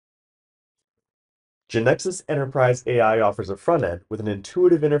GeneXus Enterprise AI offers a front end with an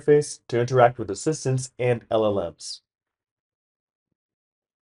intuitive interface to interact with assistants and LLMs.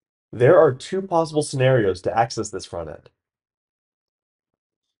 There are two possible scenarios to access this front end.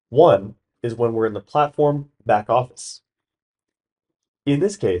 One is when we're in the platform back office. In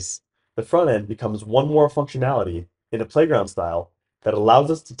this case, the front end becomes one more functionality in a playground style that allows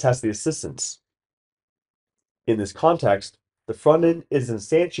us to test the assistants. In this context, the front end is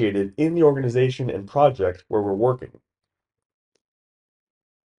instantiated in the organization and project where we're working.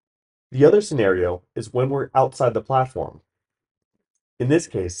 The other scenario is when we're outside the platform. In this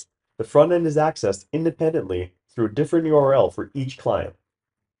case, the front end is accessed independently through a different URL for each client.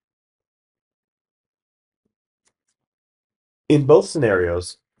 In both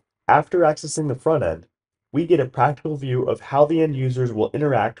scenarios, after accessing the front end, we get a practical view of how the end users will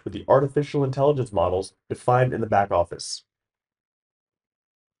interact with the artificial intelligence models defined in the back office.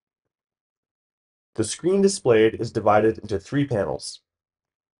 The screen displayed is divided into three panels: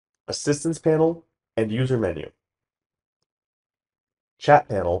 Assistance panel and User menu, Chat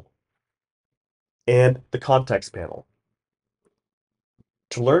panel, and the Context panel.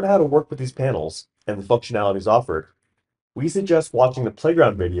 To learn how to work with these panels and the functionalities offered, we suggest watching the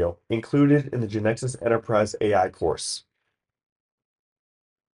playground video included in the GeneXus Enterprise AI course.